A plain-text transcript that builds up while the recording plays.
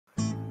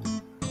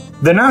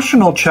The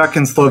National Czech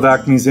and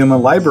Slovak Museum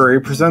and Library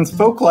presents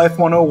Folklife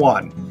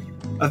 101,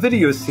 a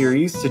video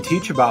series to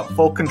teach about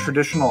folk and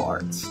traditional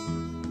arts.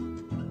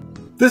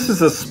 This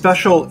is a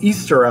special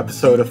Easter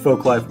episode of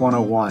Folklife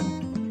 101,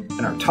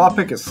 and our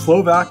topic is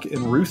Slovak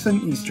and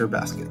Rusyn Easter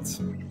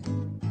baskets.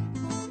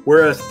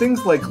 Whereas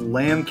things like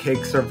lamb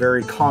cakes are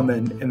very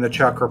common in the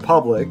Czech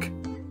Republic,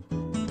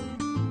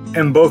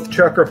 and both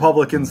Czech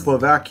Republic and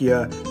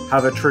Slovakia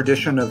have a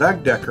tradition of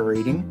egg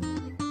decorating,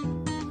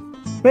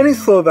 many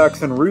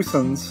Slovaks and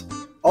Rusyns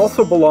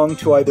also belong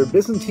to either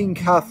Byzantine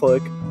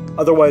Catholic,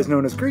 otherwise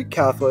known as Greek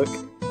Catholic,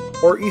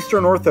 or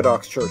Eastern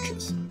Orthodox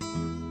churches.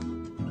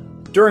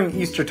 During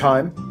Easter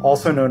time,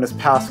 also known as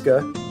Pascha,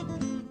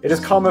 it is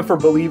common for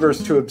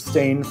believers to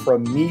abstain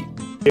from meat,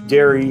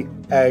 dairy,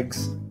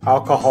 eggs,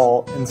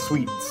 alcohol, and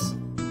sweets.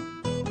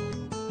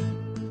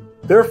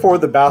 Therefore,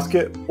 the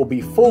basket will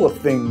be full of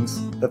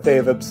things that they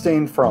have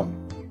abstained from,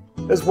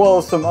 as well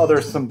as some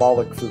other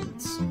symbolic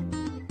foods.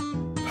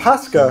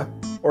 Pascha,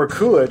 or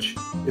kulich,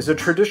 is a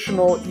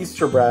traditional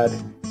Easter bread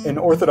in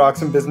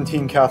Orthodox and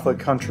Byzantine Catholic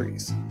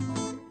countries.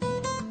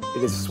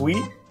 It is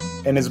sweet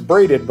and is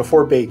braided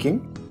before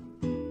baking.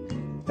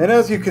 And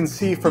as you can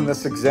see from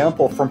this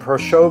example from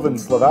Prešov in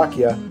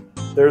Slovakia,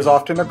 there is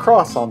often a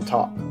cross on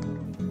top.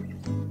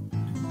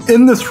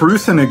 In this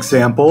Rusyn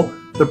example,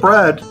 the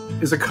bread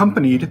is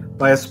accompanied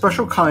by a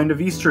special kind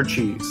of Easter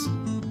cheese.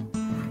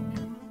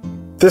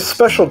 This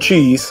special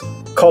cheese,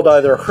 called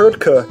either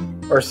hrdka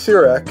or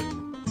sirek,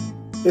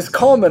 is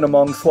common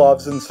among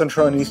Slavs in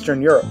Central and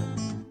Eastern Europe.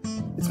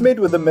 It's made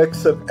with a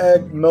mix of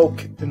egg,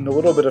 milk, and a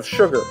little bit of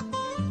sugar,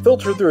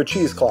 filtered through a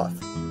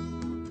cheesecloth,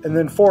 and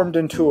then formed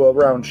into a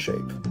round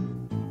shape.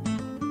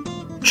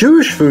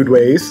 Jewish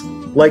foodways,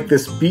 like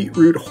this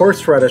beetroot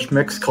horseradish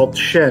mix called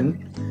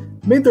shin,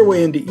 made their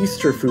way into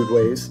Easter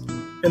foodways,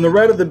 and the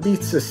red of the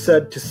beets is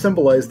said to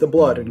symbolize the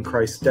blood in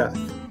Christ's death.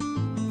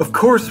 Of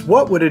course,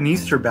 what would an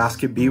Easter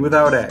basket be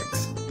without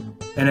eggs?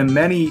 And in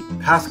many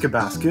Pascha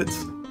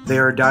baskets, they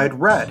are dyed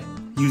red,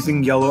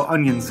 using yellow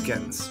onion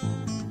skins.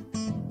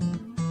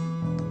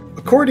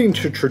 According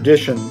to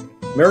tradition,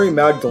 Mary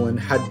Magdalene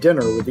had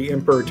dinner with the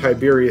Emperor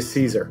Tiberius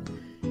Caesar.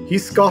 He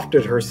scoffed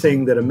at her,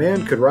 saying that a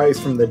man could rise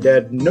from the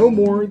dead no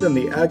more than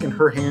the egg in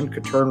her hand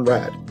could turn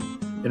red,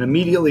 and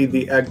immediately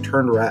the egg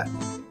turned red.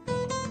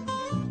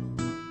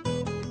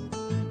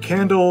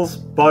 Candles,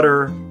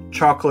 butter,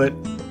 chocolate,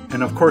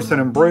 and of course an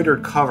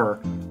embroidered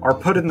cover are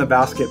put in the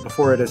basket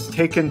before it is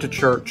taken to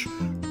church,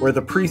 where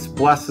the priest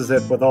blesses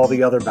it with all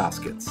the other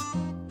baskets.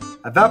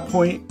 At that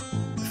point,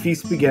 the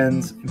feast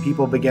begins and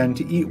people begin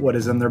to eat what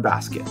is in their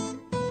basket.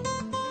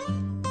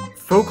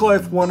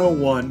 Folklife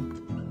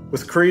 101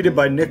 was created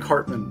by Nick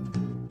Hartman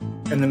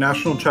and the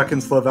National Czech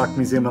and Slovak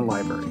Museum and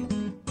Library.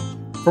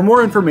 For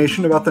more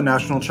information about the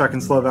National Czech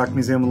and Slovak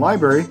Museum and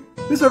Library,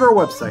 visit our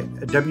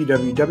website at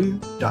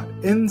www.ncsml.org.